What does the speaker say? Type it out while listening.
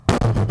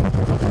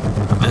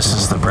This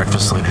is the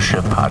Breakfast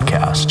Leadership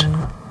Podcast.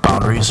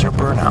 Boundaries or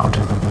burnout,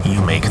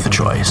 you make the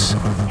choice.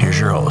 Here's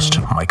your host,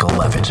 Michael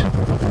Levitt.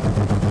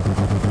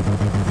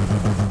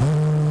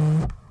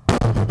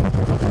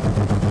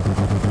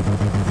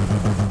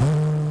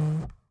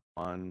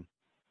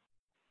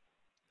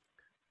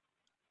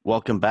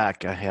 Welcome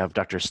back. I have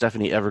Dr.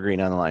 Stephanie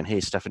Evergreen on the line. Hey,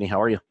 Stephanie,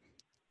 how are you?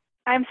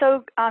 I'm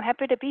so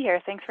happy to be here.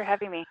 Thanks for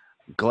having me.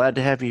 Glad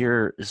to have you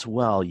here as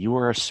well. You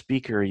are a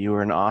speaker, you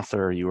are an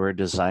author, you are a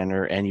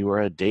designer, and you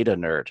are a data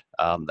nerd.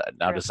 Now,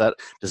 Sure.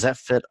 does that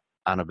fit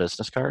on a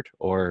business card,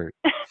 or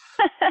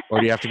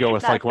do you have to go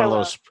with like one of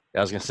those? I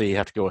was going to say you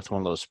have to go with one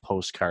of those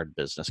postcard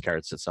business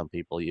cards that some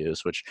people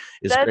use, which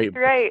is That's great.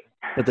 Right.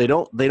 But they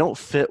don't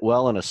fit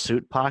well in a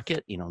suit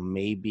pocket.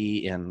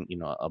 Maybe in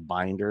a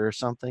binder or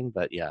something.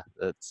 But yeah,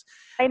 that's.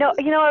 I know.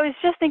 I was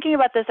just thinking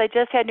about this. I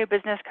just had new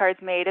business cards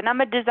made, and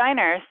I'm a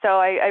designer, so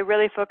I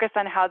really focus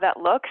on how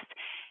that looks.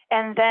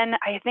 And then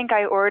I think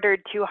I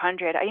ordered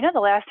 200. The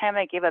last time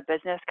I gave a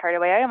business card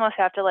away, I almost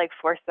have to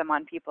force them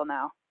on people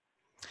now.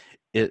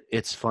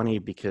 It's funny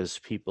because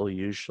people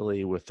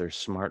usually with their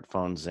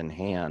smartphones in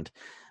hand,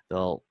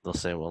 they'll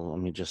say, well,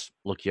 let me just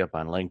look you up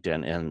on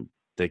LinkedIn, and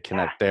they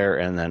connect there,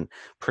 and then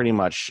pretty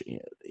much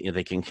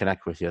they can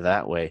connect with you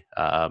that way,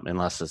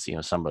 unless it's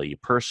somebody you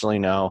personally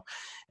know,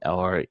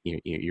 or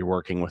you're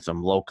working with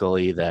them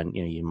locally. Then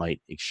you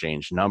might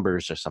exchange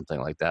numbers or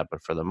something like that.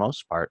 But for the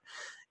most part,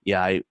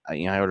 yeah, I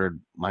ordered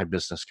my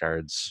business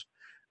cards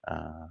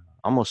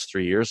almost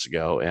 3 years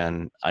ago,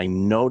 and I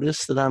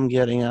noticed that I'm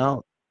getting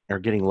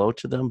low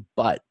to them,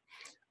 but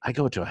I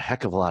go to a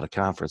heck of a lot of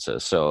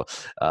conferences. So,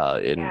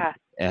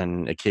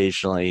 and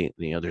occasionally,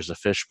 there's a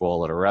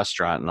fishbowl at a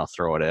restaurant, and I'll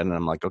throw it in, and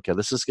I'm like, okay,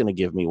 this is going to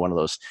give me one of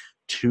those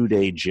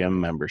 2-day gym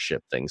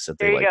membership things that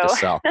they like to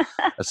sell.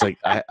 It's like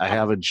I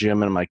have a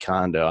gym in my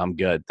condo. I'm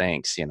good,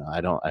 thanks.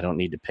 I don't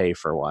need to pay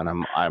for one.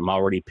 I'm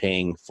already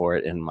paying for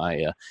it in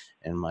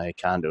my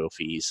condo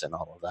fees and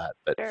all of that.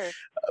 But sure.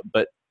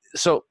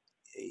 So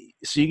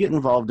you get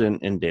involved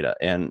in data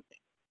and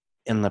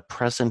in the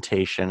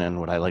presentation, and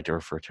what I like to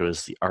refer to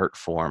as the art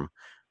form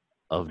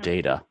of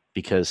data,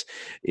 because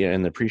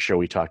in the pre-show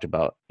we talked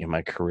about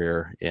my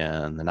career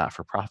in the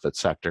not-for-profit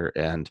sector,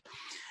 and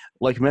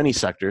like many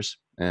sectors,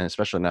 and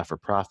especially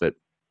not-for-profit,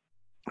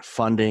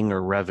 funding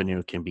or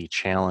revenue can be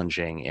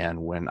challenging. And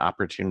when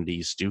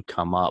opportunities do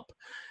come up,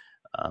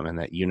 and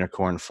that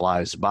unicorn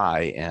flies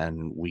by,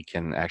 and we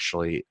can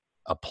actually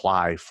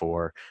apply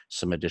for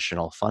some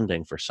additional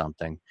funding for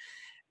something,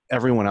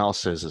 everyone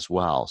else is as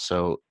well.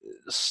 So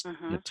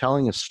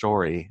telling a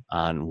story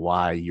on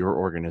why your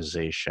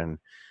organization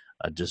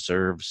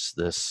deserves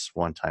this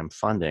one-time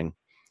funding,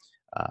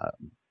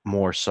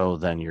 more so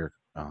than your,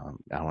 I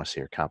don't want to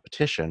say your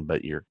competition,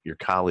 but your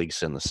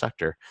colleagues in the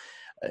sector,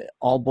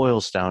 all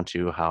boils down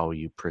to how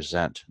you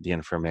present the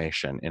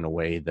information in a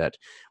way that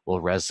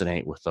will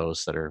resonate with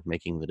those that are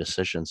making the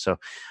decision. So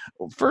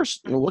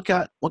first, what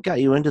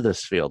got you into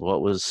this field?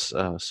 What was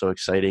so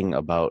exciting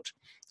about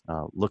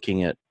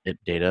looking at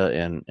data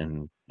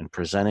and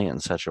presenting it in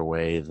such a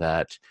way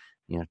that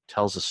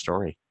tells a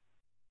story?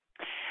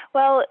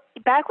 Well,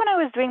 back when I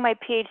was doing my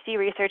PhD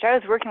research, I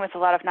was working with a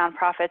lot of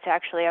nonprofits.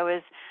 Actually, I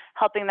was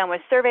helping them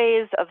with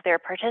surveys of their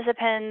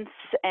participants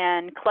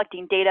and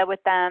collecting data with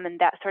them and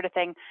that sort of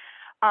thing.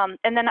 And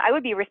then I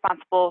would be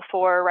responsible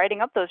for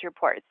writing up those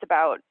reports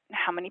about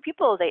how many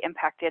people they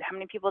impacted, how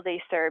many people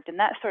they served, and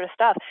that sort of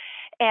stuff.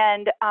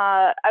 And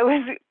I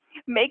was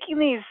making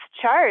these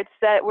charts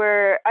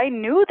I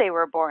knew they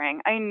were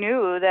boring. I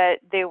knew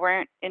that they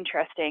weren't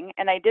interesting,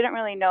 and I didn't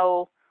really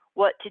know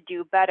what to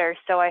do better.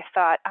 So I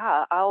thought,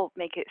 I'll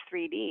make it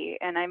 3D.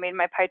 And I made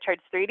my pie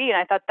charts 3D, and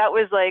I thought that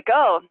was like,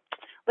 oh,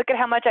 look at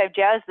how much I've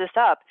jazzed this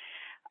up.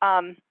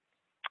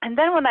 And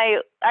then when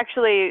I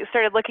actually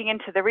started looking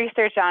into the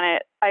research on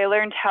it, I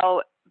learned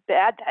how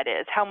bad that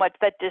is, how much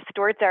that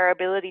distorts our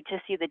ability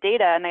to see the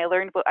data, and I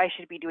learned what I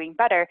should be doing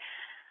better.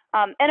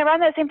 And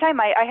around that same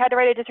time, I had to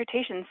write a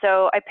dissertation.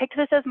 So I picked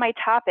this as my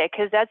topic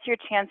because that's your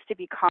chance to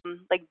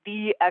become like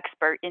the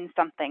expert in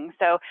something.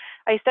 So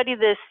I studied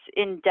this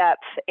in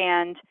depth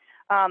and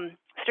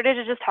started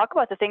to just talk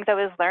about the things I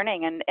was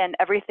learning, and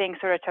everything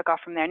sort of took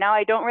off from there. Now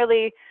I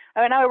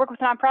work with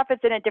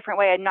nonprofits in a different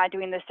way. I'm not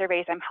doing the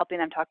surveys. I'm helping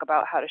them talk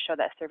about how to show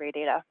that survey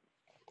data.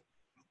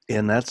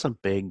 And that's a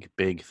big,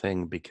 big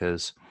thing,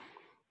 because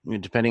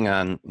depending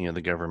on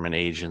the government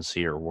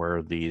agency or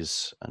where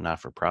these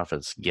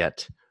not-for-profits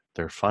get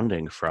their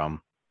funding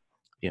from,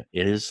 it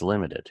is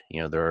limited.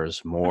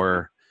 There's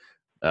more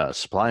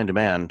supply and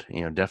demand.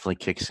 Definitely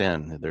kicks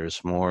in.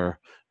 There's more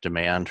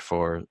demand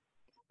for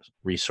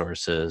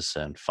resources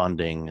and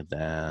funding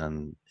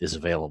than is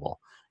available.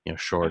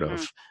 Short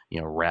of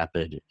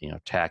rapid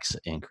tax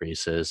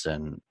increases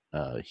and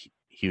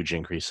huge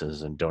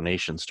increases in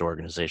donations to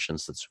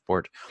organizations that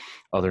support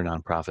other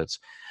nonprofits.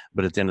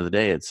 But at the end of the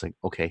day, it's like,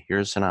 okay,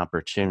 here's an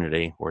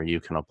opportunity where you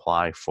can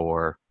apply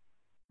for,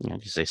 you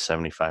say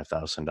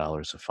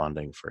 $75,000 of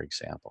funding, for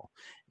example,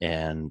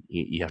 and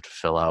you have to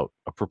fill out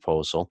a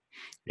proposal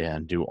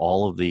and do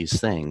all of these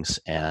things.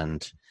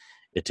 And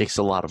it takes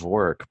a lot of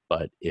work,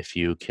 but if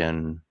you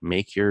can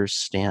make yours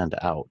stand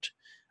out,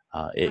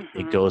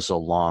 it goes a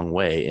long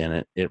way,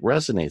 and it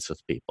resonates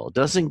with people. It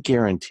doesn't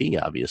guarantee,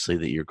 obviously,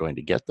 that you're going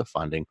to get the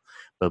funding,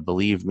 but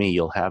believe me,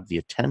 you'll have the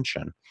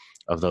attention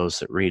of those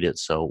that read it.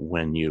 So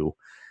when you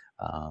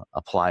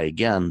apply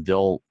again,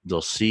 they'll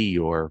see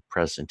your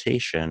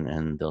presentation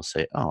and they'll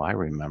say, "Oh, I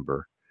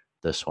remember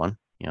this one.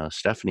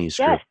 Stephanie's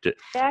Yes, group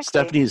exactly.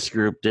 Stephanie's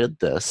group did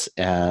this,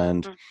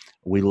 and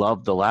we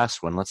loved the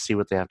last one. Let's see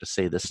what they have to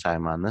say this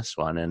time on this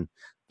one." And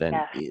then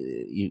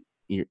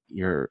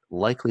your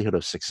likelihood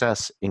of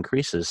success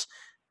increases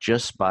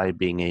just by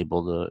being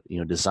able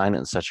to design it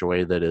in such a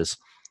way that is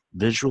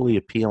visually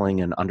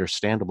appealing and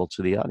understandable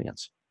to the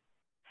audience.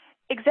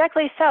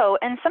 Exactly so.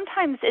 And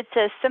sometimes it's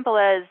as simple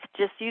as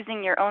just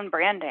using your own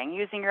branding,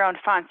 using your own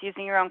fonts,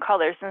 using your own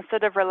colors,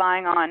 instead of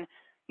relying on,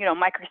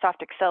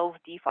 Microsoft Excel's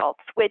defaults,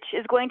 which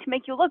is going to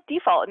make you look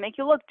default and make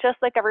you look just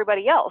like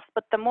everybody else.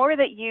 But the more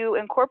that you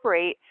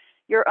incorporate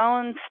your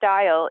own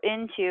style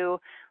into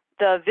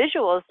the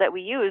visuals that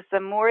we use, the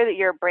more that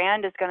your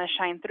brand is going to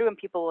shine through and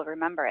people will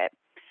remember it.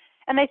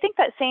 And I think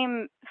that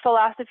same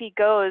philosophy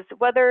goes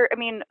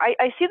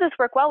I see this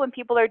work well when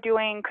people are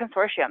doing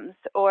consortiums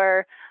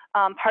or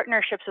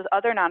partnerships with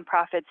other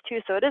nonprofits too.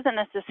 So it isn't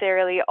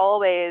necessarily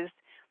always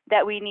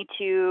that we need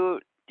to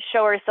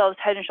show ourselves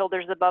head and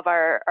shoulders above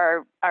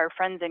our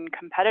friends and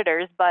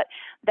competitors, but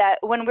that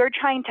when we're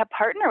trying to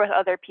partner with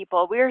other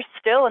people, we're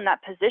still in that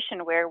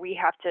position where we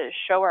have to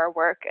show our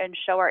work and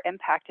show our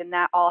impact, and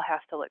that all has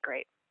to look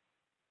great.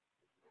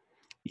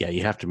 Yeah,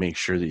 you have to make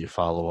sure that you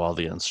follow all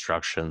the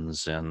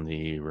instructions and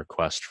the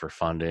request for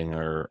funding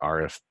or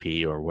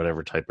RFP or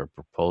whatever type of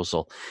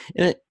proposal.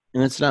 And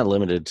it's not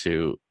limited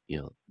to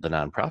the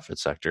nonprofit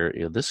sector.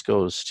 This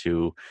goes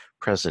to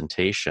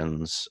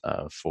presentations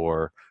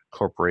for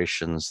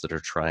corporations that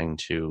are trying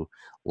to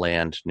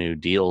land new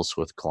deals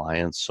with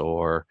clients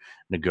or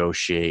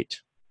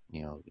negotiate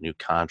new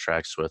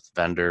contracts with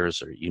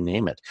vendors, or you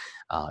name it.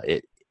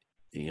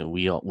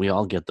 We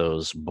all get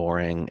those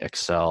boring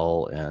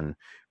Excel and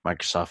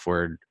Microsoft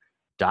Word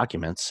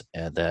documents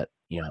that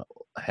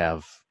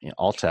have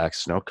alt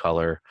text, no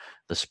color,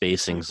 the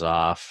spacing's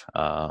off.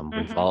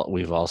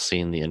 We've all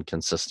seen the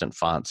inconsistent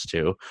fonts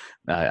too.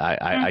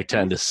 I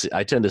tend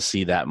to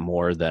see that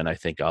more than I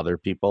think other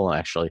people.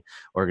 Actually,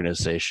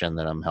 organization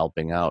that I'm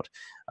helping out,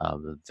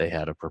 they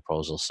had a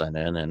proposal sent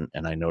in,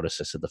 and I noticed,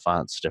 I said, the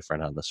font's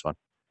different on this one,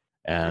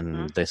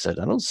 and they said,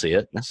 I don't see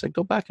it. And I said,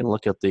 go back and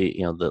look at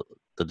the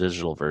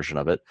digital version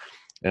of it.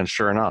 And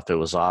sure enough, it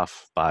was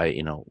off by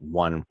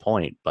 1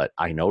 point, but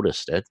I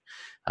noticed it.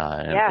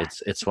 And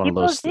it's one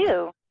people of those.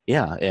 Do.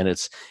 Yeah,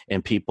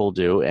 and people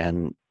do.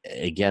 And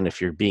again, if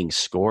you're being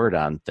scored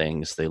on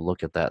things, they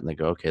look at that and they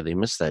go, okay, they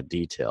missed that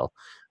detail.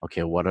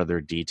 Okay, what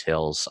other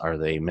details are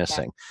they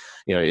missing?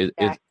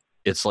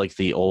 It's like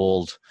the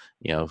old,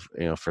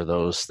 for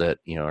those that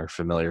are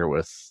familiar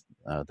with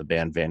the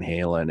band Van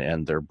Halen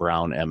and their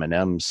brown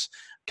M&Ms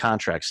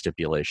contract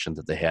stipulation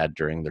that they had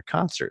during their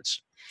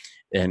concerts.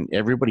 And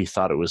everybody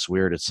thought it was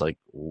weird. It's like,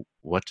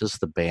 what does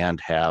the band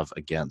have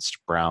against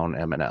brown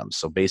M&Ms?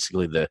 So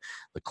basically the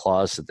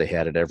clause that they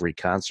had at every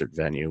concert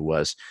venue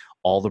was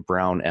all the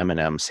brown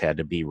M&Ms had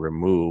to be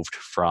removed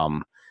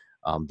from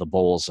the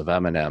bowls of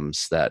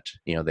M&Ms that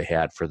they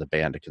had for the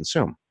band to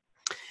consume.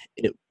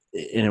 And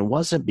it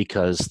wasn't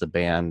because the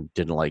band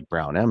didn't like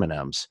brown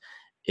M&Ms.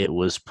 It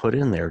was put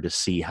in there to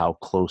see how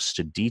close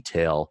to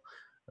detail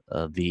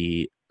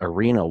the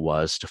arena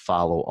was to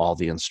follow all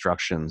the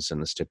instructions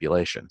in the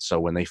stipulation. So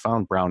when they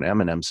found brown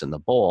M&Ms in the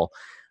bowl,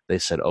 they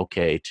said,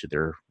 okay, to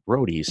their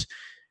roadies,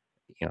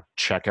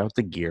 check out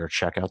the gear,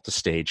 check out the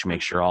stage,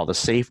 make sure all the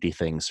safety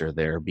things are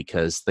there,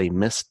 because they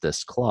missed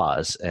this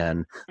clause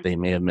and they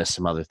may have missed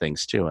some other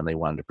things too. And they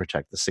wanted to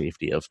protect the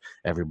safety of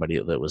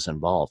everybody that was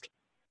involved.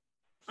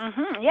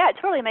 Yeah, it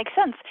totally makes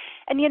sense.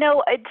 And,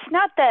 it's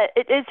not that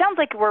it sounds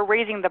like we're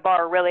raising the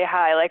bar really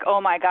high, like, oh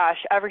my gosh,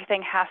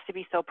 everything has to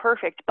be so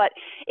perfect. But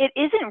it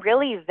isn't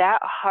really that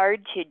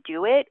hard to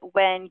do it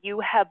when you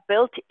have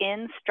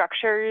built-in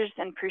structures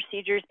and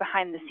procedures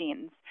behind the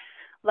scenes.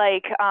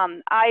 Like,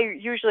 I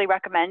usually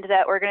recommend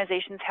that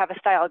organizations have a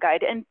style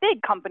guide, and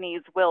big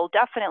companies will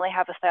definitely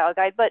have a style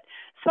guide, but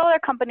smaller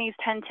companies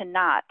tend to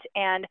not.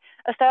 And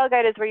a style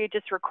guide is where you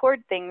just record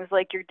things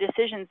like your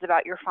decisions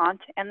about your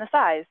font and the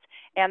size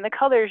and the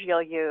colors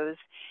you'll use,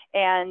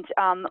 and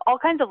all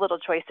kinds of little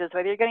choices,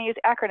 whether you're going to use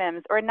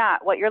acronyms or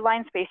not, what your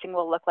line spacing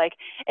will look like.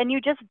 And you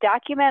just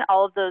document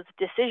all of those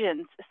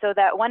decisions so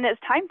that when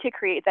it's time to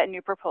create that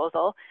new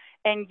proposal,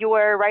 and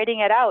you're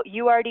writing it out,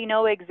 you already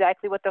know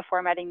exactly what the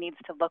formatting needs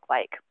to look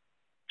like.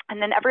 And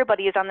then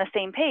everybody is on the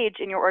same page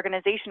in your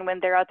organization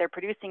when they're out there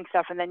producing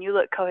stuff, and then you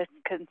look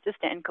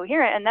consistent and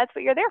coherent, and that's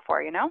what you're there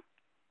for,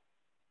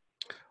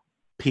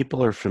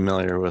 People are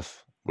familiar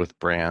with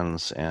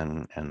brands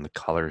and the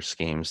color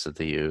schemes that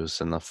they use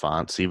and the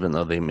fonts, even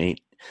though they may,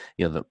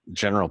 the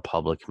general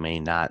public may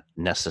not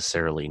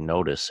necessarily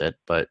notice it,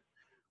 but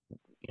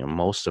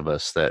most of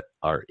us that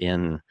are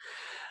in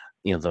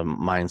the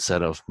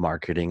mindset of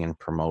marketing and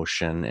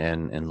promotion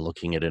and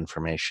looking at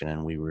information,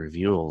 and we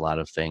review a lot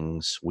of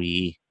things,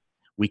 we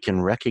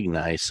can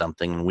recognize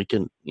something, and we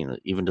can,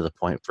 even to the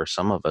point for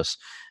some of us,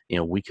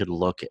 we could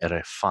look at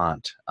a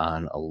font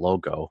on a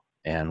logo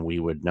and we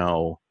would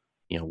know,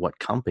 what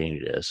company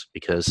it is,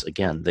 because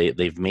again,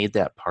 they've made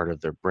that part of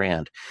their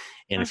brand.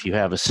 And if you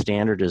have a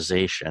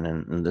standardization,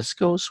 and this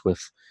goes with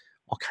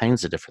all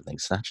kinds of different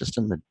things, not just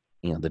in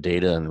the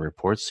data and the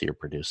reports that you're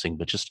producing,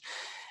 but just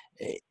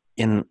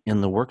in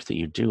the work that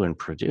you do and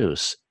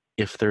produce,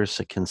 if there's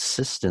a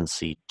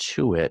consistency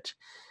to it,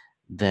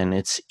 then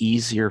it's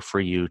easier for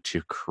you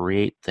to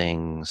create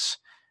things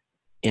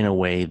in a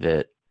way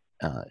that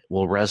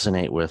will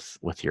resonate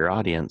with your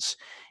audience,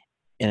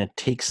 and it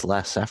takes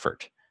less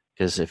effort.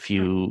 Because if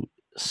you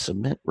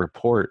submit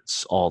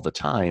reports all the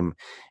time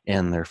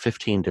and there are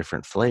 15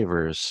 different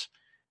flavors,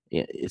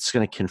 it's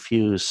going to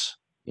confuse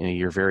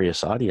your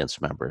various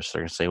audience members.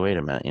 They're going to say, wait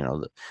a minute,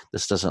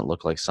 this doesn't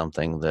look like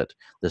something that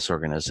this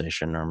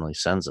organization normally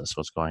sends us.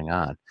 What's going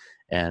on?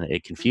 And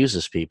it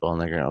confuses people,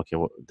 and they're going, okay,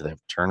 well, do they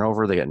have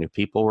turnover? They got new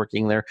people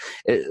working there?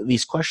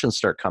 These questions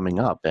start coming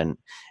up, and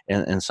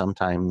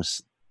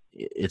sometimes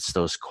it's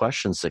those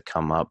questions that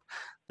come up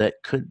that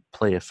could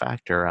play a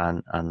factor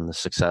on the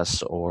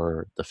success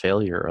or the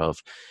failure of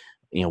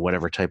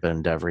whatever type of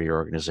endeavor your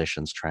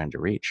organization's trying to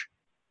reach.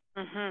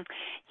 Mm-hmm.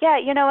 Yeah,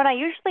 and I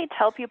usually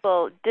tell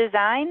people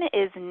design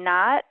is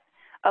not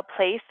a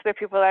place where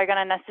people are going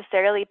to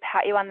necessarily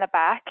pat you on the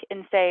back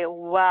and say,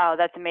 wow,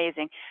 that's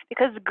amazing.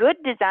 Because good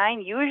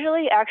design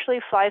usually actually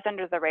flies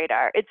under the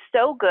radar. It's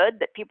so good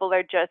that people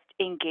are just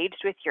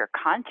engaged with your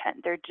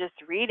content. They're just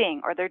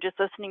reading, or they're just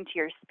listening to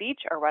your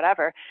speech or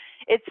whatever.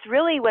 It's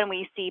really when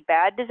we see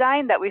bad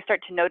design that we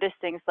start to notice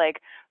things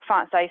like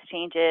font size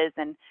changes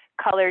and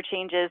color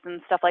changes and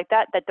stuff like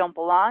that don't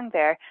belong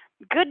there.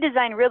 Good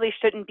design really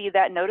shouldn't be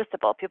that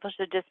noticeable. People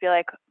should just be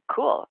like,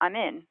 cool, I'm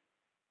in.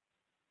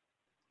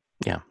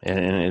 Yeah,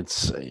 and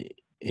it's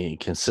a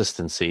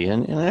consistency,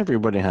 and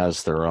everybody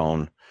has their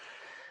own,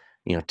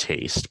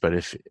 taste. But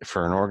if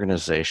for an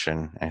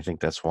organization, I think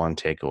that's one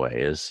takeaway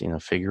is,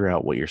 figure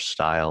out what your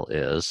style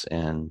is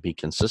and be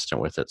consistent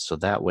with it. So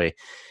that way,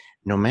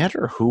 no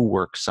matter who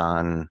works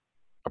on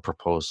a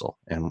proposal,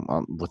 and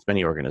with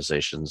many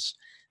organizations,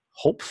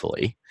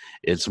 hopefully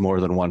it's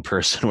more than one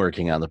person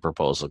working on the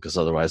proposal, because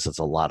otherwise it's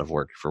a lot of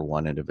work for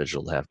one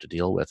individual to have to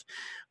deal with.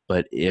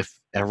 But if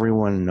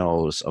everyone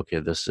knows, okay,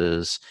 this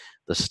is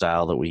the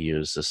style that we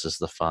use, this is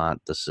the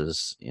font, this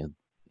is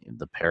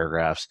the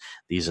paragraphs,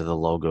 these are the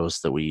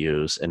logos that we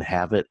use, and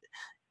have it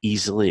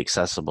easily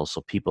accessible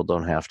so people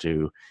don't have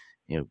to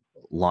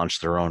launch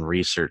their own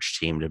research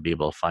team to be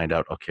able to find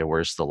out, okay,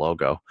 where's the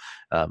logo.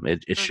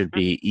 It should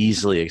be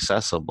easily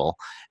accessible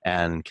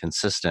and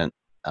consistent,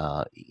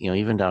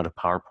 even down to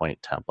PowerPoint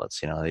templates.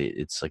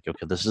 It's like,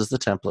 okay, this is the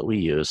template we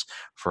use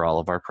for all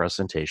of our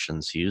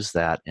presentations. Use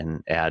that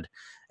and add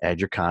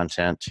your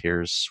content.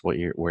 Here's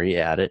where you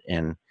add it,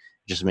 and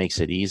just makes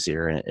it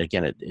easier. And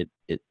again,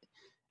 it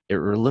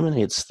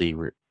eliminates the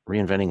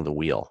reinventing the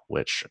wheel,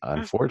 which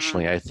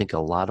unfortunately I think a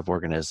lot of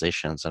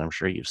organizations, and I'm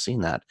sure you've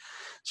seen that,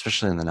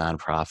 especially in the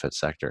nonprofit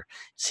sector,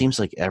 it seems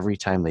like every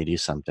time they do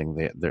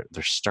something, they're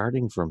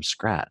starting from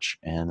scratch,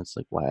 and it's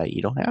like, why?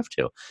 You don't have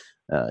to.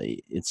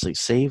 It's like,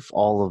 save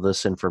all of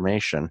this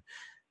information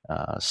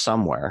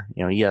somewhere.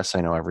 Yes,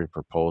 I know every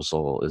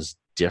proposal is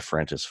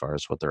different as far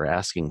as what they're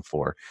asking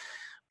for,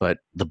 but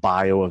the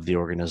bio of the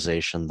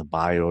organization, the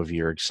bio of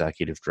your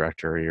executive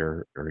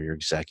director or your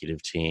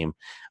executive team,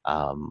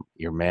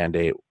 your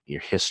mandate, your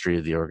history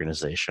of the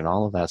organization,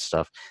 all of that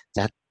stuff,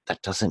 that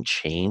doesn't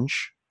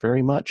change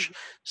very much.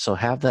 So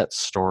have that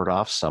stored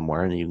off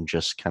somewhere, and you can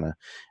just kind of,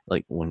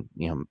 like when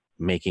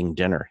making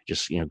dinner,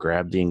 just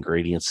grab the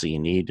ingredients that you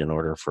need in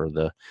order for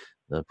the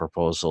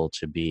proposal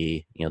to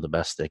be the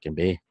best they can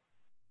be.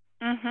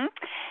 Mm-hmm.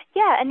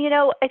 Yeah, and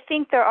I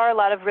think there are a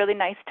lot of really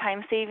nice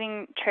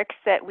time-saving tricks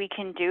that we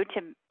can do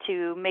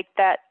to make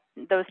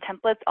those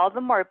templates all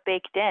the more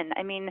baked in.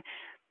 I mean,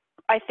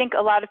 I think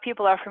a lot of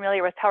people are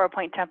familiar with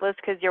PowerPoint templates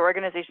because your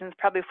organization's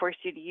probably forced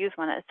you to use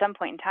one at some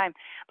point in time.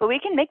 But we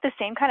can make the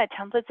same kind of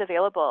templates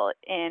available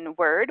in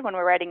Word when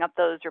we're writing up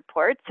those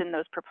reports and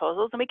those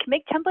proposals, and we can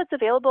make templates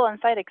available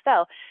inside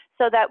Excel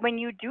so that when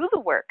you do the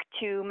work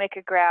to make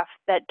a graph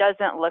that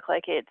doesn't look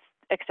like it's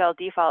Excel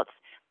defaults,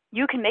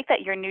 you can make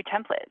that your new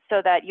template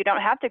so that you don't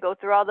have to go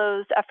through all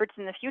those efforts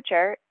in the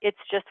future. It's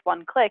just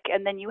one click,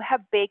 and then you have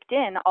baked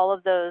in all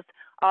of those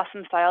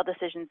awesome style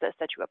decisions that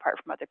set you apart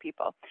from other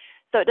people.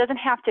 So it doesn't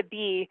have to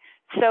be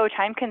so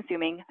time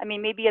consuming. I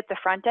mean, maybe at the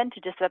front end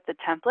to just set up the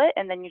template,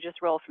 and then you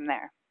just roll from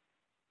there.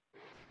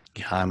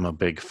 Yeah, I'm a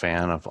big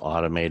fan of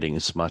automating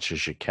as much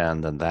as you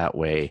can. Then that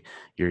way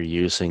you're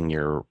using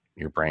your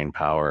brain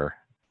power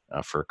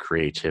for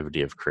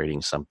creativity of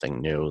creating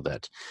something new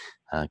that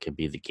can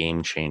be the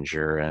game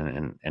changer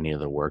in any of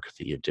the work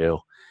that you do.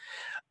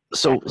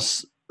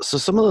 Exactly. So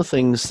some of the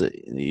things that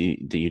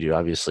you do,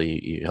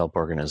 obviously you help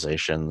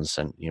organizations,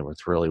 and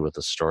with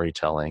the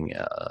storytelling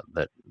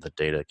that the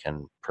data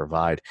can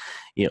provide.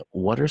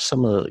 What are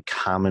some of the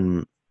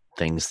common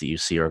things that you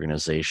see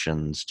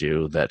organizations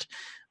do that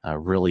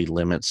really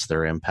limits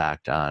their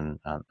impact on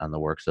the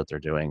work that they're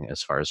doing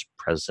as far as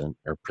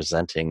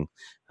presenting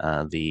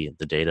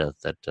the data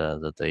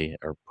that they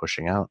are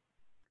pushing out?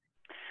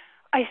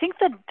 I think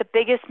that the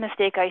biggest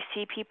mistake I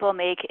see people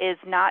make is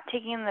not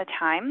taking the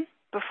time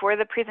before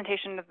the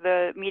presentation of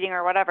the meeting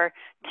or whatever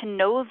to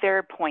know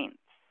their points.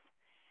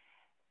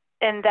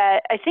 And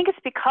that I think it's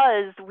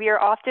because we are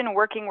often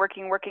working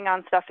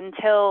on stuff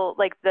until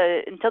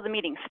the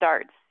meeting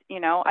starts,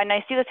 and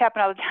I see this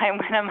happen all the time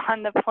when I'm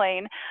on the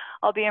plane.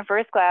 I'll be in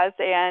first class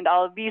and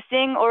I'll be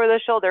seeing over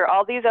the shoulder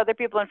all these other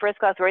people in first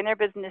class wearing their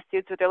business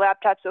suits with their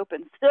laptops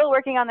open, still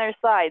working on their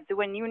slides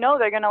when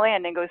they're going to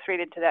land and go straight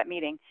into that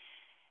meeting.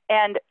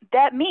 And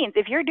that means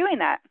if you're doing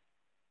that,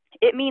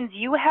 it means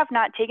you have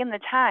not taken the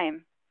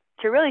time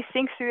to really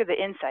think through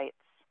the insights.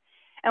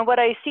 And what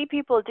I see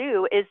people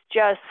do is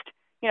just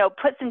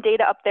put some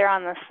data up there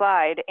on the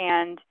slide,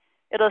 and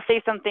it'll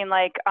say something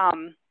like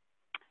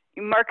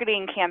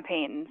marketing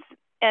campaigns.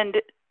 And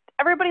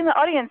everybody in the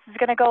audience is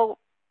going to go,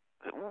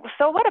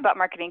 so what about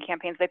marketing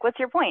campaigns? Like, what's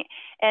your point?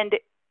 And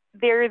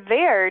they're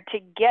there to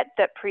get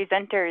the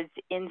presenter's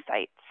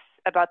insights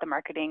about the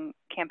marketing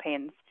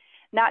campaigns,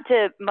 not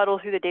to muddle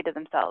through the data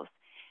themselves.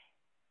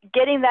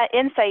 Getting that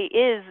insight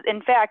is,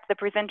 in fact, the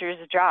presenter's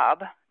job.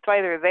 That's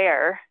why they're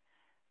there.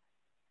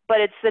 But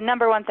it's the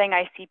number one thing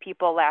I see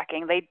people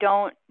lacking.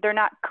 They're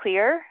not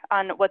clear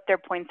on what their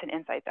points and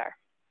insights are.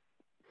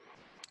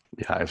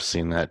 Yeah, I've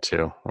seen that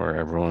too, where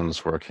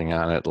everyone's working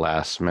on it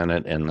last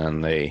minute, and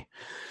then they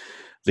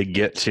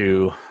get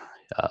to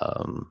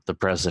the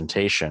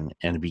presentation,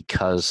 and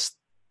because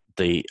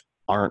they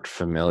aren't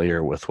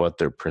familiar with what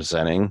they're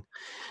presenting,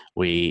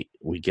 we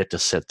get to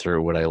sit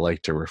through what I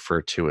like to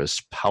refer to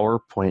as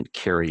PowerPoint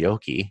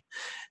karaoke.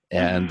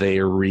 And they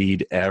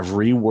read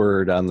every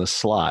word on the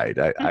slide.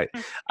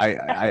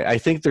 I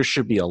think there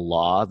should be a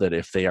law that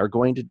if they are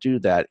going to do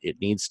that, it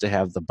needs to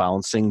have the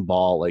bouncing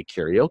ball like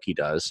karaoke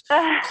does,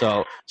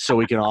 so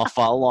we can all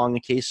follow along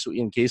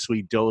in case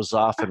we doze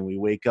off and we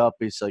wake up.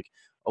 It's like,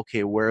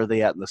 okay, where are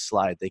they at in the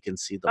slide? They can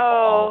see the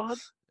ball.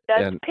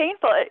 That's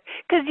painful,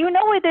 because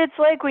what it's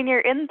like when you're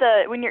in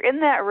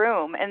that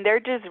room and they're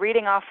just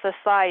reading off the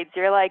slides.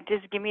 You're like,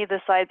 just give me the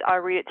slides, I'll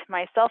read it to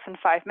myself in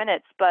 5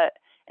 minutes. But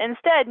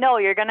instead, no,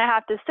 you're going to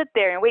have to sit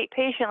there and wait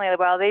patiently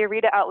while they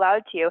read it out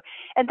loud to you.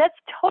 And that's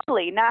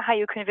totally not how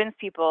you convince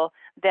people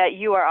that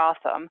you are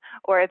awesome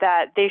or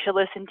that they should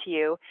listen to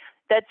you.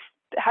 That's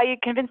how you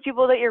convince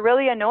people that you're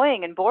really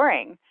annoying and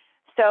boring.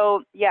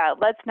 So yeah,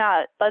 let's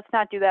not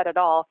do that at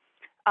all.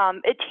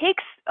 It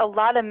takes a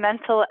lot of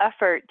mental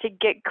effort to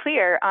get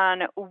clear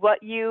on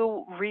what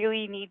you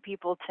really need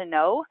people to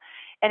know.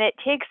 And it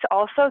takes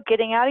also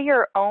getting out of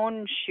your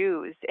own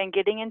shoes and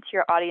getting into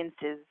your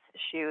audience's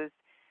shoes.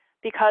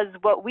 Because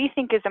what we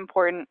think is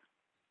important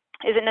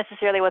isn't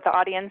necessarily what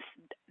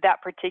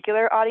that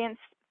particular audience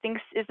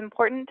thinks is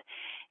important.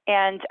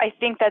 And I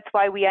think that's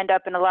why we end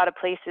up in a lot of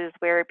places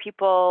where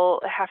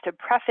people have to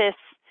preface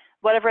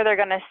whatever they're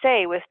going to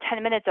say with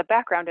 10 minutes of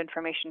background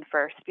information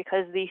first,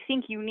 because they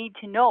think you need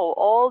to know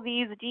all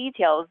these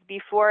details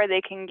before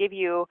they can give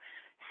you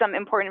some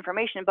important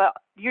information. But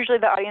usually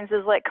the audience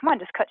is like, come on,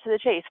 just cut to the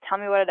chase. Tell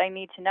me what I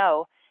need to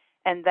know.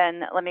 And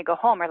then let me go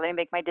home, or let me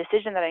make my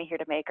decision that I'm here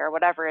to make, or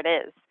whatever it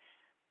is.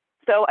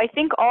 So I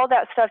think all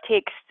that stuff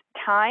takes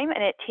time,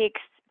 and it takes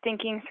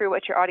thinking through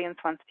what your audience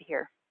wants to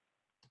hear.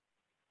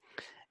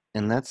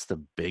 And that's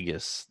the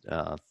biggest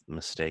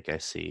mistake I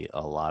see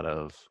a lot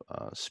of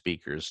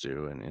speakers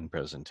do in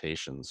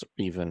presentations,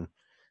 even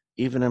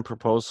in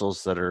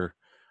proposals that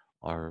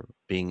are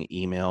being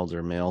emailed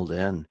or mailed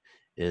in,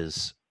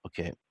 is,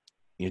 okay,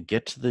 you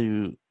get to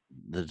the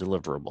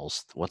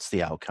deliverables. What's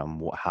the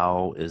outcome?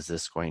 How is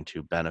this going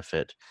to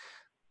benefit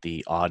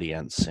the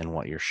audience in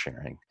what you're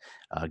sharing?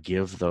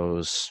 Give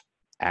those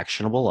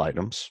actionable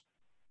items,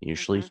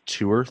 usually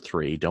 2 or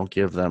 3. Don't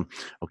give them,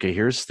 okay,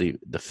 here's the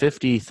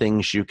 50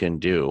 things you can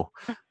do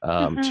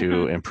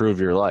to improve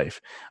your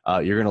life.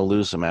 You're going to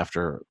lose them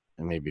after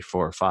maybe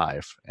 4 or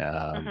 5.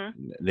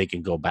 They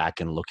can go back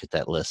and look at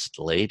that list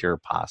later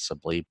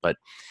possibly, but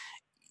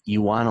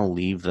you want to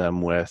leave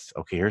them with,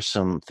 okay, here's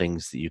some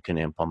things that you can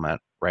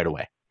implement right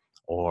away,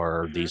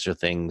 or these are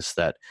things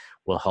that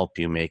will help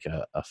you make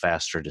a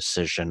faster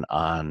decision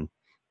on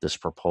this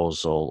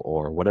proposal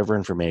or whatever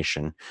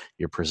information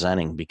you're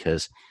presenting.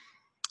 Because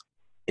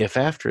if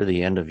after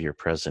the end of your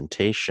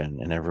presentation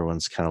and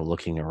everyone's kind of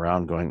looking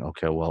around going,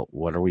 okay, well,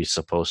 what are we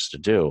supposed to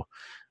do?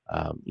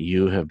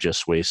 You have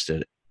just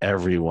wasted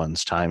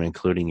everyone's time,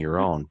 including your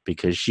own,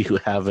 because you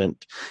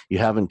haven't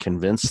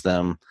convinced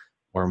them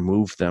or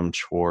moved them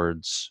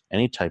towards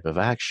any type of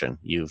action.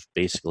 You've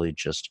basically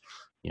just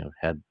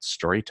had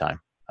story time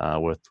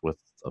with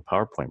a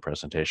PowerPoint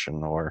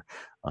presentation or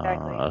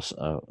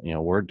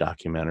a Word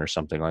document or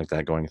something like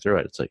that going through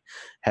it. It's like,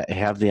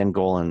 have the end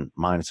goal in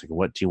mind. It's like,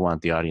 what do you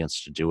want the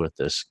audience to do with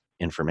this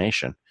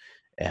information,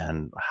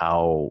 and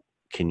how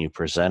can you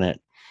present it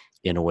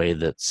in a way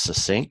that's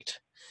succinct?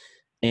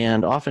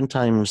 And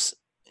oftentimes,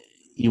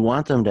 you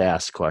want them to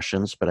ask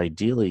questions, but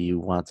ideally you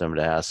want them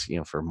to ask,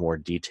 for more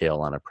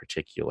detail on a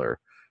particular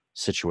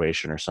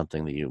situation or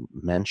something that you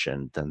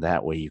mentioned. Then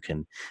that way you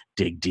can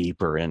dig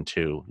deeper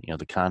into,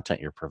 the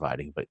content you're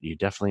providing. But you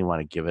definitely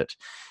want to give it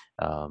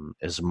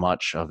as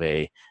much of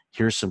a,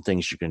 here's some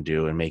things you can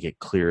do, and make it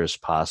clear as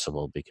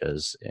possible,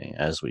 because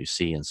as we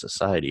see in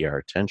society, our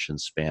attention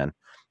span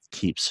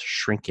keeps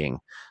shrinking.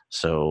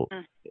 So,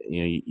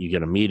 you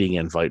get a meeting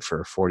invite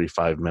for a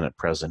 45-minute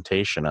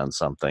presentation on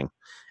something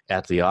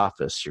at the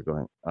office, you're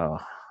going, oh,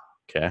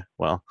 okay,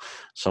 well,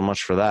 so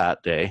much for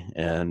that day.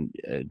 And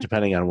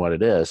depending on what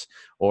it is,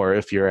 or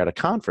if you're at a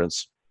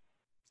conference,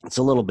 it's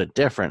a little bit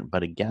different.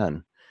 But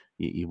again,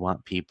 you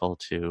want people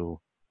to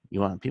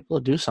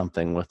do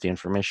something with the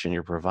information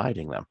you're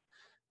providing them,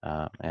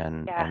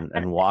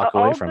 and walk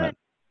away from it.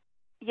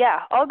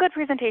 Yeah, all good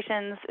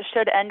presentations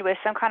should end with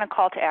some kind of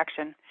call to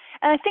action.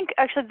 And I think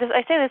actually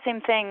I say the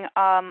same thing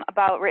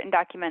about written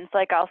documents.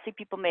 Like I'll see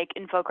people make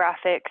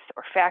infographics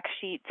or fact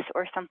sheets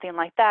or something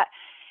like that,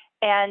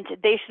 and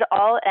they should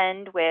all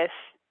end with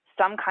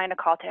some kind of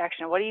call to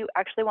action. What do you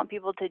actually want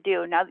people to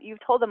do now that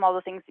you've told them all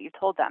the things that you've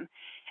told them?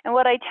 And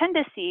what I tend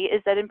to see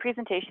is that in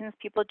presentations,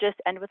 people just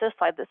end with a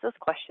slide that says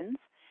questions,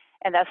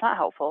 and that's not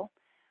helpful.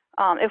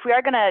 If we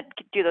are going to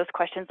do those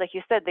questions, like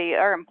you said, they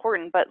are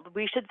important, but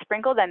we should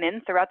sprinkle them in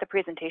throughout the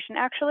presentation,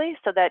 actually,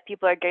 so that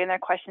people are getting their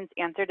questions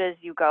answered as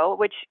you go,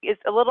 which is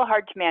a little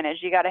hard to manage.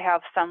 You got to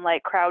have some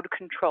like crowd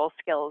control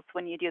skills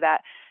when you do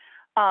that.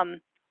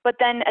 But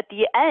then at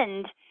the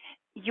end,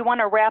 you want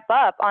to wrap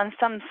up on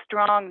some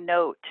strong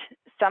note,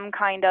 some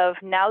kind of,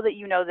 now that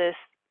you know this,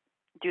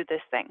 do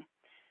this thing.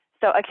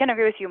 So I can't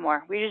agree with you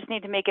more. We just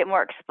need to make it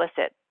more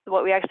explicit,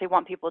 what we actually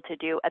want people to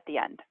do at the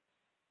end.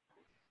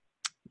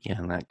 Yeah,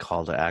 and that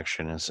call to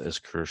action is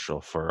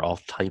crucial for all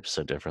types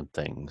of different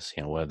things.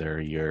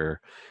 Whether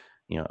you're,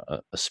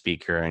 a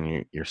speaker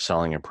and you're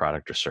selling a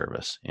product or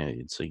service.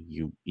 So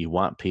you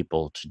want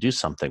people to do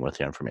something with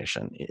the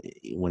information.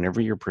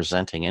 Whenever you're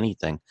presenting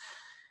anything,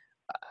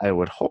 I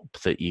would hope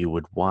that you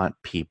would want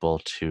people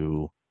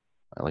to,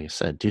 like I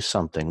said, do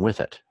something with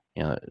it.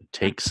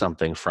 Take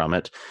something from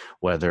it,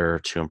 whether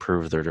to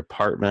improve their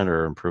department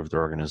or improve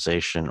their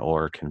organization,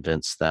 or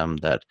convince them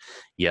that,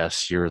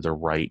 yes, you're the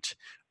right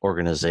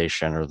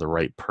organization or the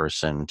right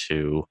person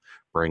to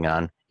bring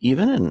on,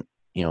 even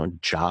in,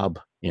 job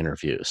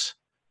interviews.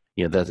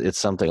 That it's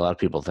something a lot of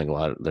people think,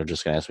 well, they're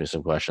just going to ask me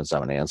some questions, I'm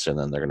going to answer, and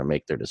then they're going to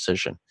make their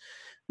decision.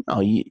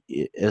 No,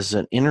 as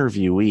an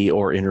interviewee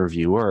or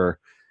interviewer,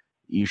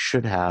 you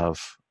should have,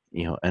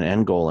 an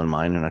end goal in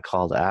mind and a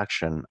call to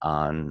action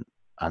on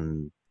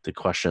the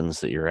questions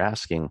that you're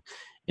asking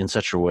in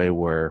such a way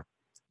where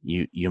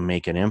you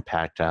make an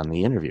impact on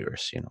the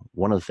interviewers.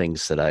 One of the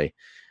things that I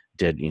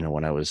did,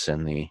 when I was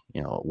in the,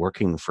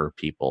 working for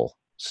people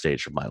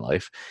stage of my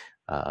life,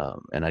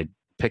 and I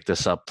picked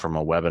this up from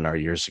a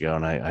webinar years ago,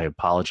 and I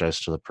apologize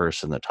to the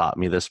person that taught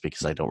me this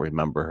because I don't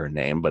remember her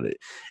name, but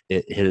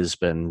it has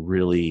been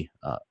really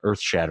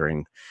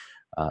earth-shattering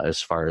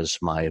as far as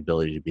my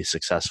ability to be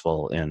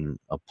successful in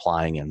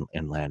applying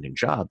and landing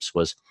jobs.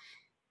 Was,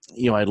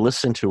 I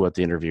listened to what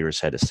the interviewers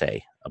had to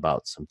say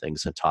about some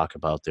things and talk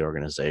about the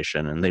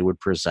organization, and they would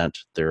present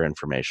their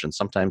information.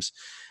 Sometimes,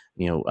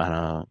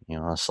 on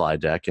a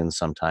slide deck, and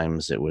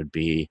sometimes it would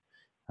be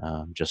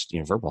just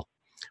verbal.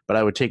 But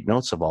I would take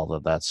notes of all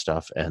of that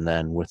stuff, and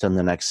then within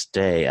the next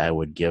day, I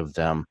would give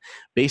them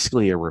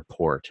basically a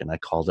report, and I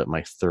called it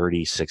my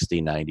 30,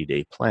 60,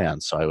 90-day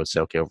plan. So I would say,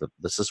 okay,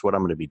 this is what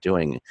I'm going to be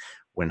doing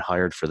when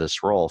hired for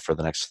this role for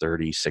the next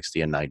 30,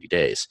 60, and 90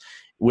 days,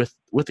 with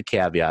the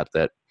caveat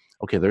that,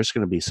 okay, there's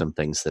going to be some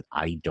things that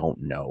I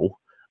don't know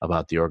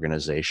about the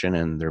organization,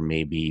 and there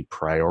may be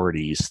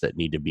priorities that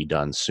need to be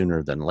done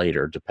sooner than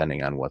later,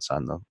 depending on what's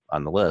on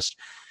the list.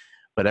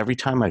 But every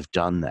time I've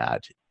done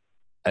that,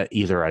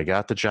 either I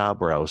got the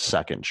job or I was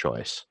second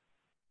choice.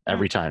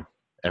 Every time.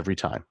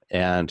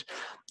 And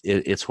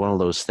it's one of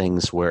those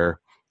things where,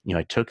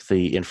 I took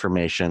the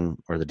information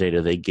or the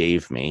data they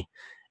gave me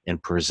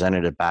and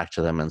presented it back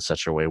to them in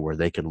such a way where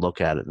they could look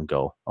at it and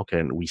go, okay,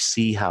 and we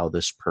see how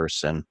this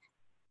person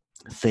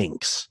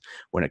thinks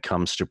when it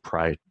comes to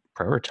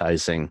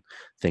prioritizing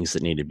things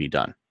that need to be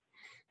done.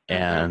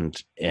 And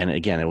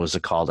again, it was a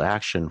call to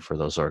action for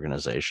those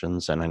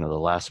organizations. And I know the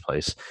last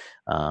place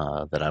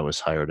that I was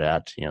hired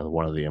at,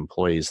 one of the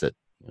employees that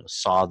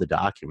saw the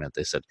document,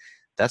 they said,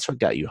 "That's what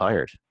got you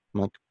hired."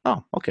 I'm like,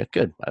 "Oh, okay,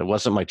 good. It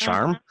wasn't my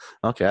charm.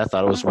 Okay, I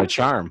thought it was my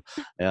charm.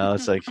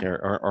 It's like,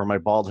 or my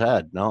bald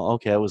head. No,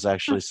 okay, it was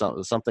actually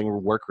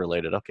something work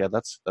related. Okay,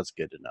 that's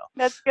good to know."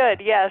 That's good.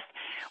 Yes.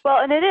 Well,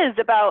 and it is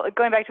about,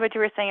 going back to what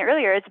you were saying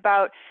earlier, it's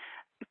about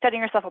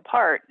setting yourself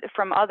apart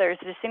from others,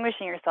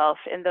 distinguishing yourself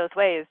in those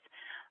ways.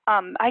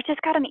 I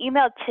just got an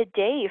email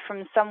today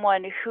from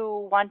someone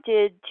who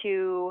wanted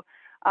to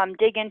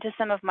dig into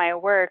some of my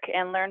work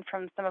and learn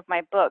from some of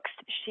my books.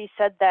 She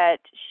said that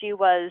she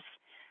was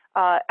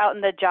out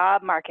in the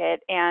job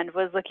market and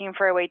was looking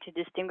for a way to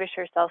distinguish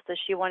herself, so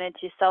she wanted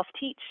to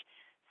self-teach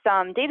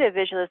some data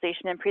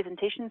visualization and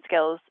presentation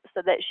skills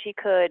so that she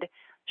could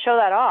show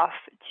that off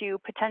to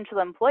potential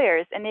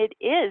employers. And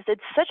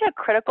it's such a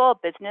critical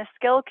business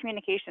skill.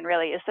 Communication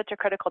really is such a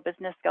critical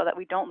business skill that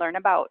we don't learn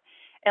about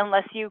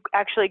unless you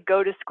actually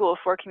go to school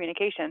for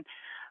communication.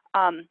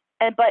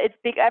 But it's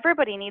big,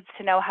 everybody needs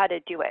to know how to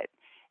do it.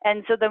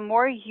 And so the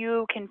more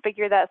you can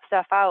figure that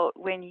stuff out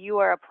when you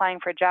are applying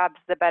for jobs,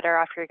 the better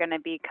off you're going to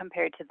be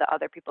compared to the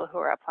other people who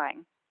are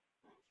applying.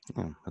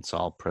 It's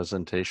all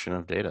presentation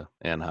of data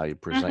and how you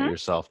present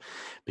yourself,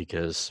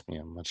 because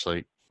much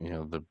like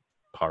the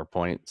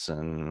PowerPoints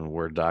and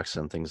Word docs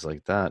and things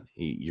like that,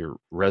 your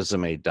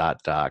resume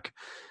doc.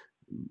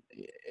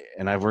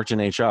 And I've worked in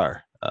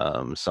HR.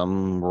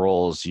 Some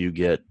roles you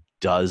get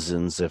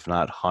dozens, if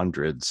not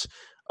hundreds,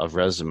 of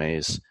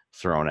resumes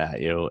thrown at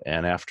you,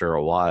 and after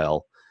a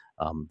while,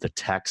 the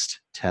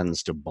text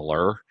tends to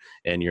blur,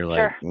 and you're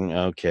like,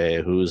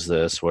 okay, who's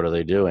this? What are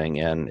they doing?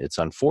 And it's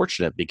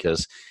unfortunate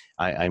because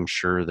I'm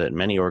sure that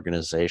many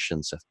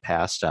organizations have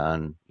passed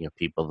on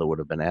people that would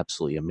have been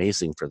absolutely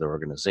amazing for their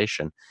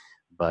organization,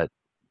 but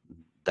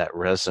that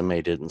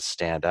resume didn't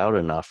stand out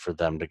enough for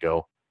them to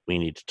go, we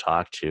need to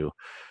talk to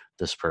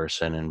this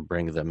person and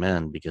bring them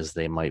in because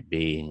they might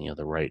be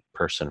the right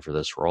person for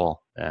this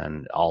role,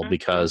 and all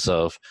because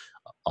of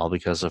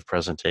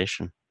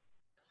presentation.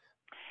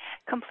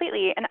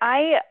 Completely. And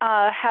I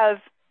have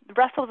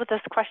wrestled with this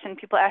question.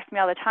 People ask me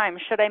all the time,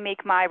 should I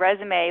make my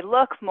resume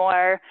look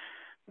more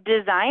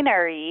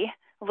designery,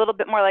 a little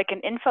bit more like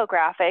an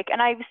infographic?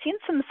 And I've seen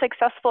some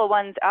successful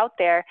ones out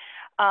there,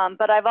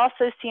 but I've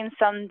also seen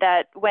some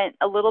that went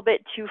a little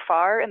bit too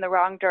far in the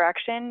wrong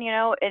direction,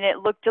 and it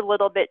looked a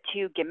little bit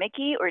too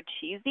gimmicky or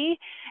cheesy,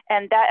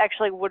 and that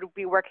actually would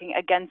be working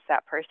against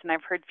that person.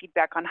 I've heard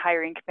feedback on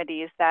hiring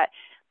committees that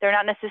they're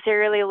not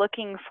necessarily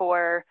looking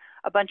for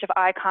a bunch of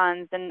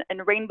icons and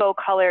rainbow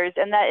colors,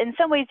 and that in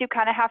some ways you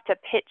kind of have to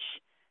pitch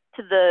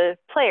to the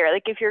player.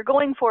 Like if you're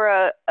going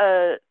for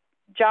a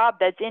job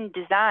that's in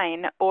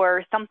design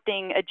or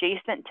something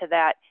adjacent to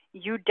that,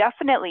 you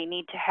definitely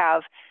need to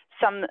have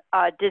some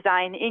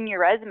design in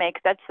your resume,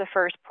 because that's the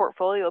first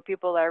portfolio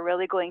people are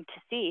really going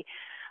to see.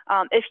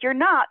 If you're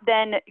not,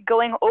 then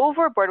going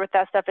overboard with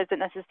that stuff isn't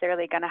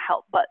necessarily going to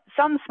help. But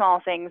some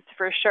small things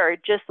for sure,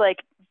 just like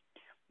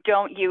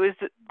don't use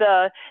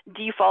the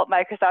default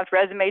Microsoft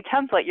resume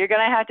template. You're going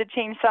to have to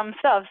change some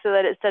stuff so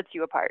that it sets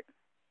you apart.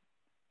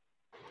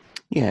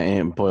 Yeah,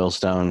 and it boils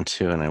down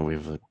to, and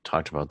we've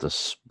talked about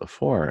this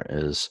before,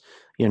 is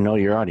know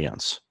your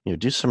audience.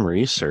 Do some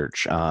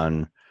research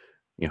on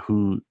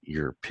who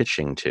you're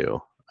pitching to,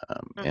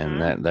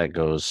 and that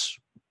goes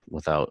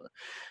without.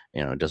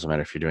 It doesn't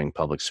matter if you're doing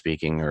public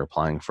speaking or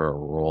applying for a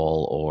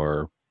role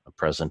or a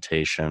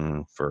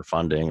presentation for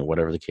funding or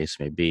whatever the case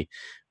may be.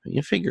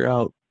 You figure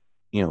out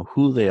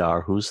who they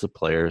are, who's the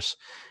players,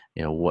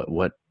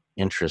 what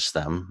interests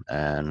them,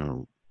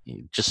 and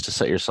just to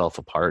set yourself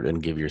apart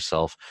and give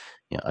yourself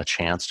a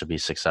chance to be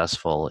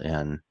successful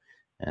in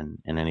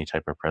any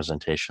type of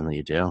presentation that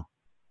you do.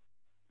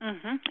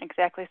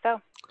 Exactly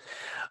so.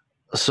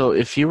 So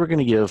if you were going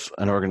to give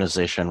an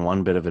organization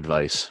one bit of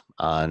advice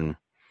on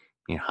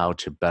how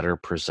to better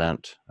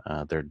present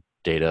their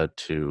data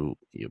to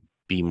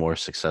be more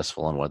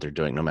successful in what they're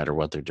doing, no matter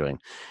what they're doing,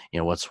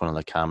 what's one of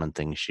the common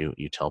things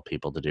you tell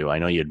people to do? I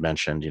know you had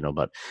mentioned,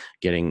 about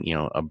getting,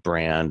 a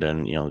brand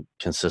and,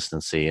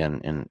 consistency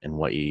and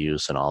what you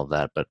use and all of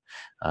that, but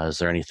is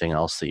there anything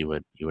else that you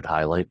would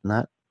highlight in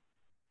that?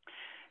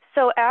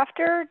 So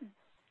after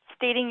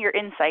stating your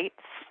insights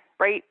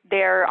right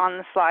there on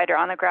the slide or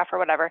on the graph or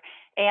whatever,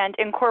 and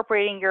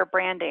incorporating your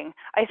branding,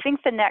 I think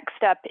the next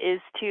step is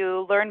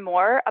to learn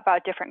more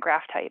about different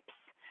graph types.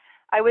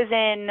 I was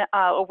in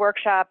a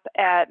workshop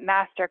at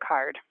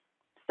MasterCard,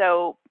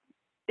 so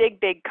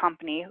big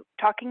company,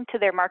 talking to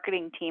their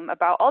marketing team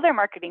about all their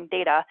marketing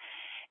data.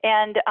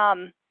 And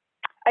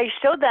I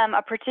showed them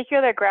a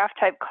particular graph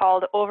type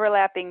called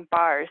overlapping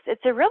bars.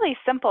 It's a really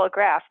simple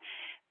graph,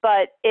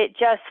 but it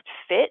just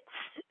fits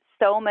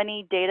so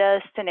many data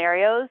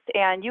scenarios,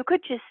 and you could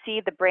just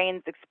see the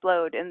brains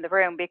explode in the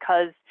room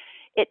because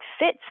it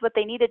fits what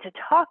they needed to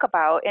talk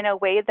about in a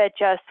way that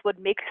just would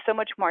make so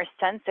much more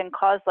sense and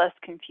cause less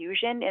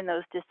confusion in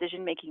those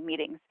decision-making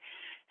meetings.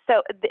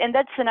 So, and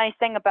that's the nice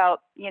thing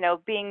about,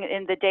 being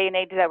in the day and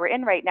age that we're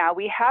in right now.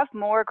 We have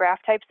more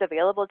graph types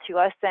available to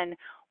us than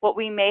what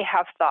we may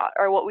have thought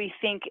or what we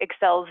think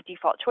Excel's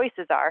default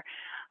choices are.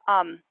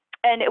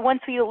 And once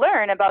we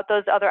learn about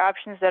those other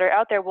options that are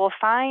out there, we'll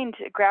find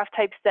graph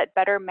types that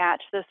better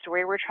match the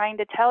story we're trying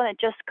to tell, and it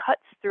just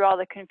cuts through all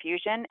the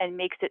confusion and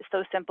makes it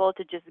so simple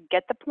to just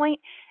get the point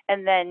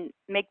and then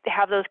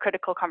have those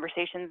critical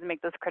conversations and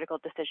make those critical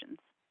decisions.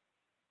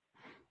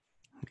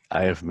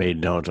 I have made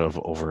note of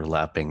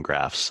overlapping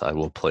graphs. I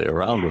will play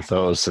around with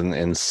those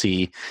and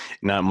see.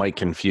 Now, it might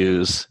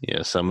confuse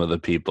some of the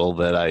people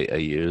that I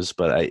use,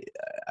 but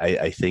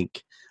I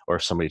think, or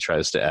if somebody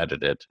tries to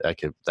edit it,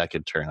 that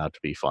could turn out to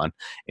be fun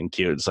and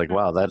cute. It's like,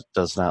 wow, that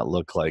does not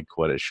look like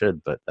what it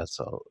should, but that's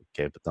all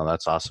okay. But no,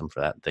 that's awesome for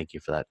that. Thank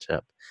you for that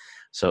tip.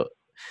 So,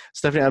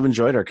 Stephanie, I've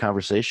enjoyed our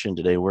conversation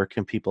today. Where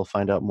can people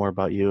find out more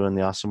about you and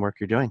the awesome work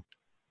you're doing?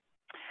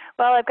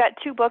 Well, I've got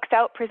 2 books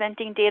out,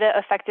 Presenting Data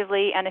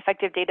Effectively and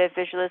Effective Data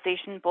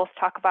Visualization. Both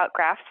talk about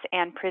graphs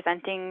and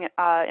presenting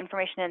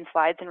information in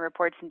slides and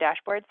reports and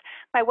dashboards.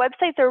 My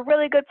website's a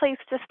really good place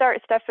to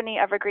start,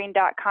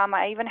 stephanieevergreen.com.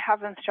 I even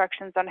have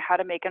instructions on how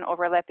to make an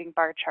overlapping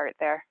bar chart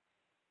there.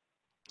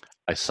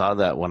 I saw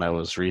that when I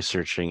was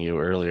researching you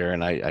earlier,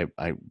 and I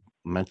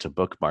meant to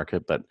bookmark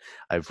it, but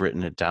I've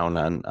written it down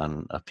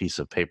on a piece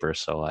of paper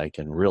so I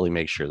can really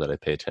make sure that I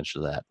pay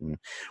attention to that. And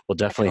we'll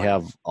definitely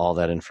have all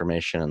that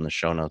information in the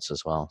show notes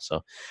as well.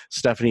 So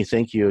Stephanie,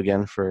 thank you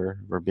again for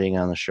being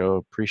on the show.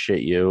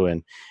 Appreciate you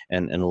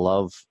and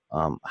love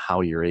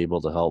how you're able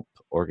to help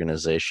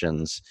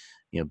organizations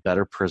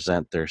better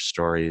present their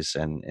stories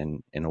and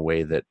in a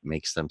way that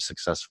makes them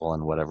successful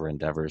in whatever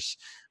endeavors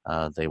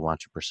they want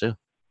to pursue.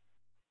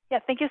 Yeah,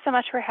 thank you so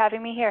much for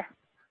having me here.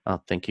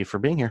 Thank you for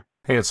being here.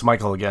 Hey, it's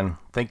Michael again.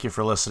 Thank you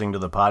for listening to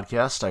the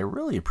podcast. I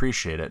really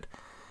appreciate it.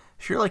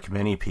 If you're like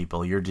many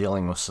people, you're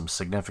dealing with some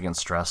significant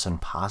stress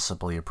and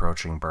possibly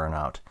approaching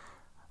burnout.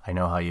 I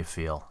know how you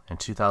feel. In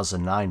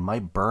 2009, my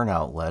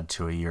burnout led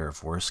to a year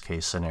of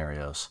worst-case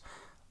scenarios.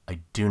 I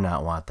do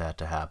not want that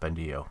to happen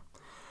to you.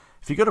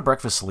 If you go to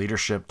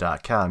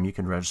breakfastleadership.com, you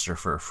can register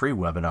for a free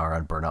webinar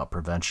on burnout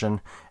prevention,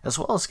 as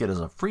well as get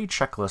a free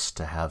checklist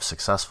to have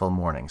successful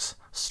mornings.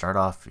 Start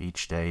off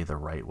each day the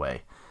right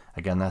way.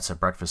 Again, that's at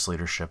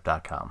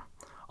breakfastleadership.com.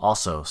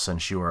 Also,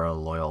 since you are a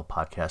loyal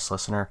podcast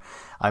listener,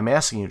 I'm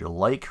asking you to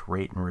like,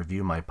 rate, and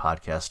review my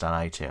podcast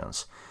on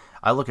iTunes.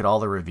 I look at all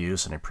the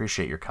reviews and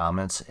appreciate your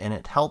comments, and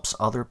it helps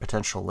other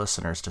potential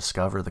listeners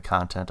discover the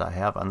content I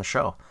have on the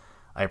show.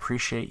 I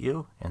appreciate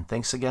you, and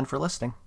thanks again for listening.